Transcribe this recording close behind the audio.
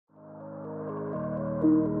This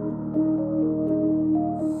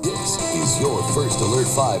is your First Alert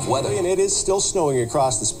 5 weather. And it is still snowing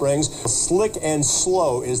across the Springs. Slick and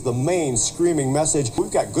slow is the main screaming message.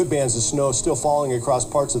 We've got good bands of snow still falling across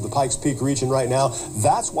parts of the Pikes Peak region right now.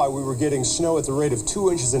 That's why we were getting snow at the rate of 2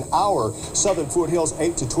 inches an hour. Southern foothills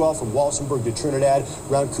 8 to 12 from Walsenburg to Trinidad.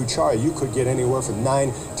 Around Cuchara, you could get anywhere from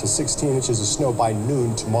 9 to 16 inches of snow by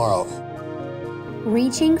noon tomorrow.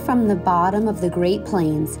 Reaching from the bottom of the Great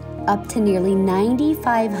Plains up to nearly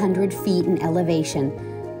 9,500 feet in elevation,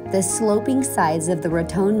 the sloping sides of the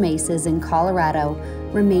Raton Mesas in Colorado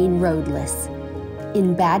remain roadless.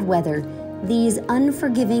 In bad weather, these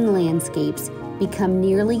unforgiving landscapes become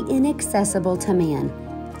nearly inaccessible to man,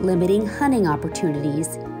 limiting hunting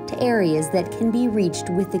opportunities to areas that can be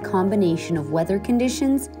reached with the combination of weather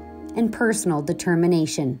conditions and personal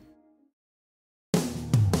determination.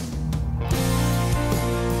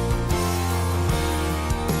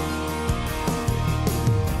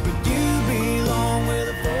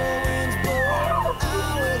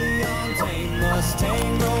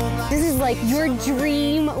 This is like your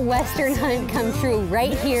dream Western hunt come true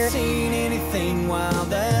right here. Seen anything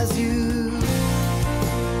wild as you.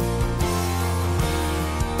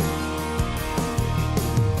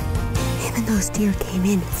 Even those deer came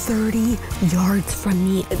in 30 yards from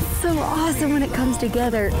me. It's so awesome when it comes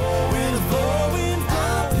together.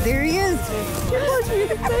 There he is. Look at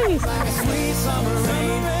the face. Sweet summer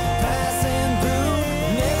rain passing through.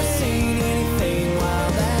 Never seen anything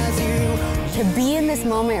wild as you. To be in this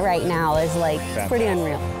moment right now is like pretty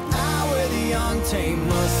unreal.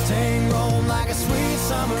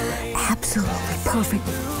 Absolutely perfect,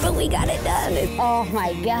 but we got it done. Oh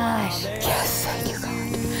my gosh. Yes, thank you, God.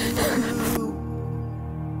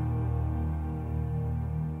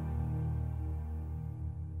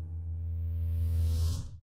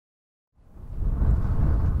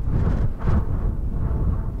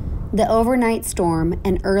 The overnight storm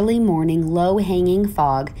and early morning low-hanging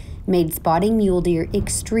fog made spotting mule deer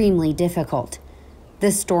extremely difficult.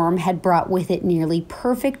 The storm had brought with it nearly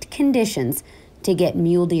perfect conditions to get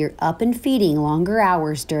mule deer up and feeding longer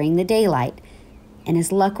hours during the daylight. And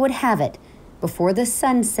as luck would have it, before the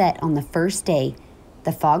sun set on the first day,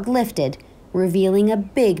 the fog lifted, revealing a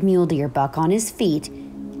big mule deer buck on his feet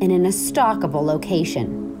and in a stalkable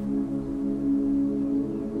location.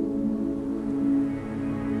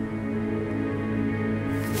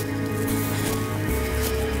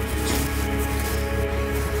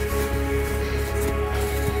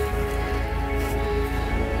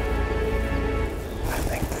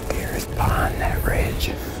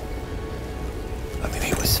 I mean,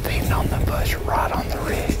 he was feeding on the bush right on the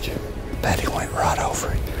ridge. Bet he went right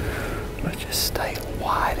over it. Let's just stay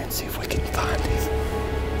wide and see if we can find him.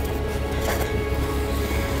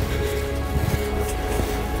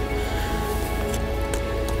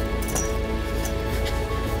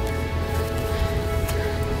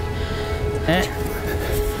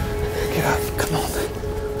 Get up, come on.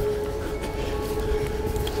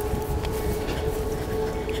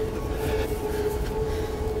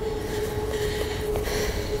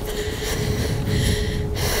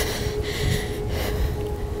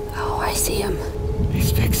 I see him.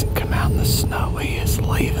 He's fixing to come out in the snow. He is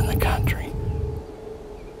leaving the country.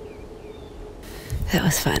 That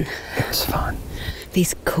was fun. It was fun.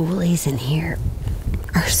 These coulees in here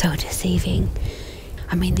are so deceiving.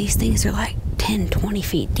 I mean, these things are like 10, 20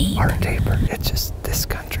 feet deep. Or deeper. It's just, this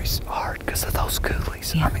country's hard because of those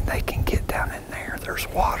coulees. Yeah. I mean, they can get down in there. There's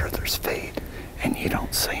water, there's feed, and you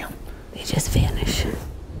don't see them. They just vanish.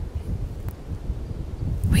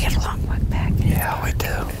 We got a long walk back. Yeah, we do.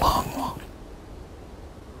 Long walk.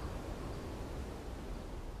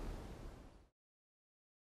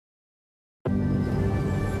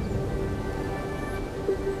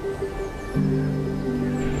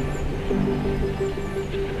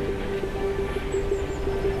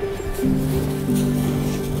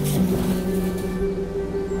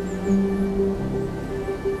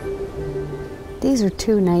 These are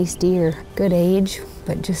two nice deer. Good age,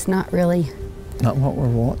 but just not really. Not what we're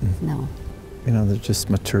wanting. No. You know, they're just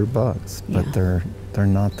mature bucks, but Yeah. they're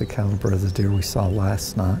not the caliber of the deer we saw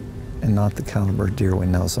last night and not the caliber of deer we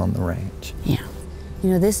know is on the range. Yeah. You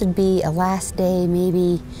know, this would be a last day,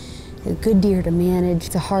 maybe a good deer to manage.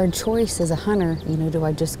 It's a hard choice as a hunter. You know, do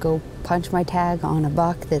I just go punch my tag on a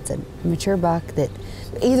buck that's a mature buck that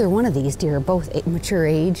either one of these deer are both mature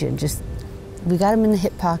age and just, we got him in the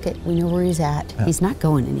hip pocket. We know where he's at. Yeah. He's not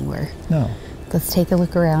going anywhere. No. Let's take a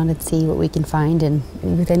look around and see what we can find, and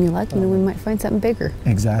with any luck, you know, we might find something bigger.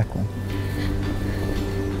 Exactly.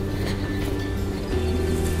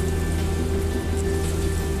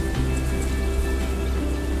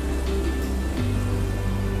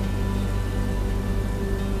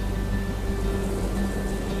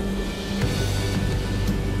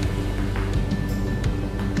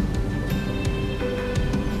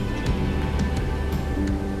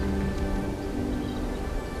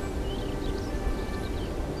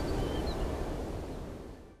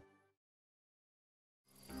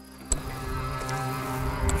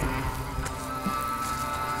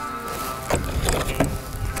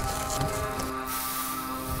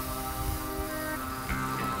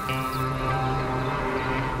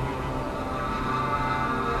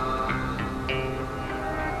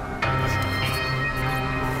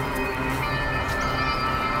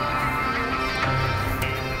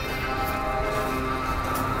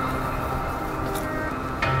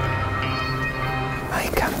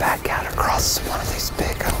 This is one of these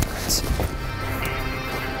big openings.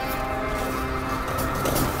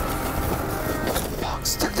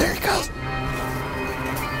 Walks through. There he goes.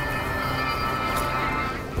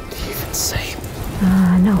 Do you even see him?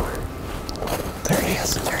 No. There he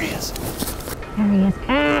is. There he is. There he is.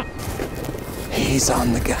 He's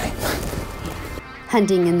on the game.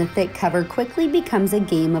 Hunting in the thick cover quickly becomes a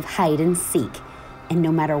game of hide and seek. And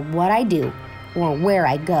no matter what I do or where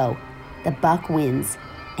I go, the buck wins.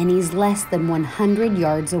 And he's less than 100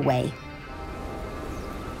 yards away.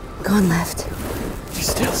 Going left. You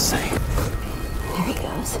still see? There he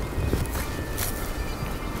goes.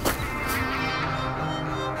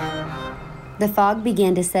 The fog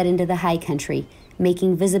began to set into the high country,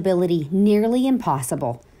 making visibility nearly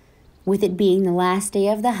impossible. With it being the last day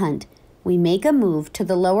of the hunt, we make a move to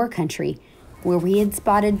the lower country, where we had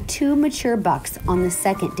spotted 2 mature bucks on the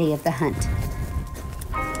second day of the hunt.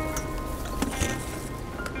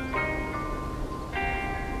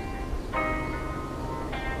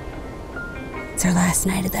 It's our last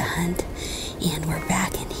night of the hunt, and we're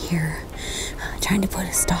back in here trying to put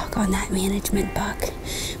a stalk on that management buck.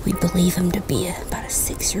 We believe him to be about a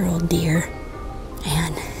 6-year-old deer,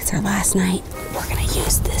 and it's our last night. We're gonna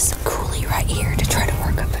use this coulee right here to try to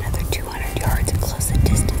work up another 200 yards and close the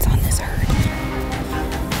distance on this herd.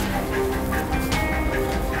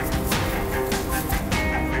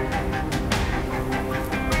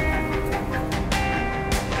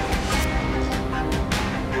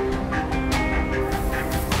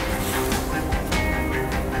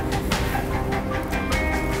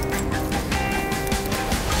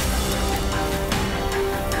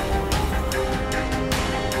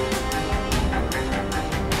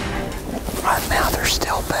 Right now, they're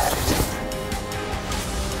still bedded.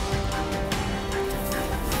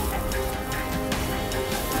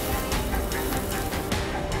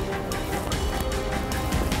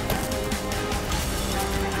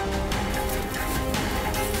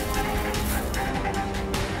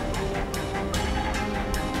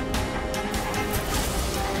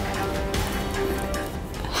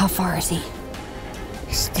 How far is he?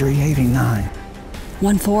 He's 389.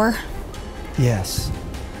 1-4? Yes.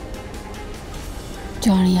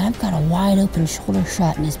 Johnny, I've got a wide open shoulder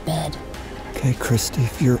shot in his bed. Okay, Kristy,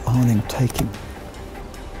 if you're on him, take him.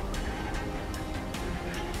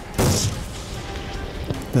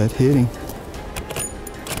 That hit him.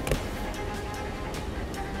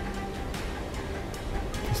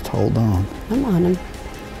 Just hold on. I'm on him.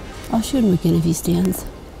 I'll shoot him again if he stands.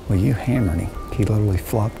 Well, you hammered him. He literally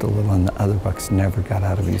flopped a little and the other bucks never got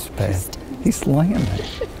out of his bed. He's laying there.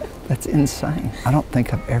 That's insane. I don't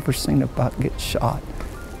think I've ever seen a buck get shot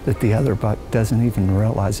that the other buck doesn't even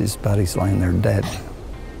realize his buddy's laying there dead.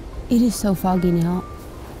 It is so foggy now.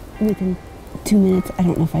 Within 2 minutes, I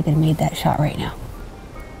don't know if I could have made that shot right now.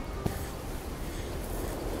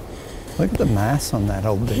 Look at the mass on that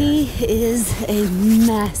old deer. He is a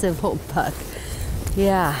massive old buck.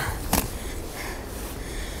 Yeah.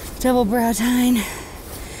 Double brow tine.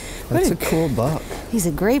 That's a cool buck. He's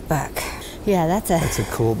a great buck. Yeah, that's a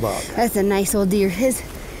cool buck. That's a nice old deer. His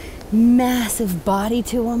massive body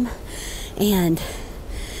to him, and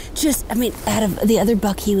just, I mean, out of the other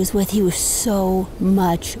buck he was with, he was so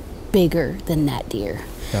much bigger than that deer.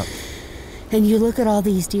 Yep. And you look at all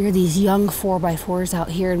these deer, these young 4x4s out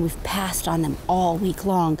here, and we've passed on them all week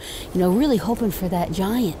long, you know, really hoping for that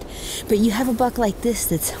giant. But you have a buck like this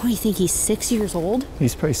that's, what do you think, he's 6 years old?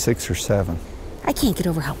 He's probably 6 or 7. I can't get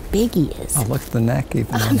over how big he is. Oh, look at the neck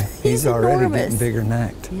even on him. He's already enormous. getting bigger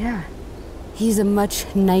necked. Yeah. He's a much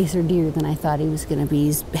nicer deer than I thought he was going to be.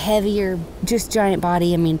 He's heavier, just giant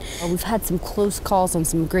body. I mean, we've had some close calls on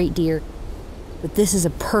some great deer, but this is a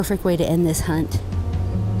perfect way to end this hunt.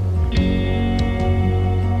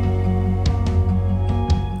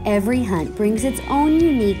 Every hunt brings its own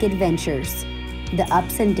unique adventures. The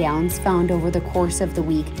ups and downs found over the course of the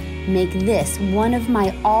week make this one of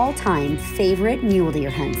my all-time favorite mule deer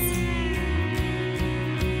hunts.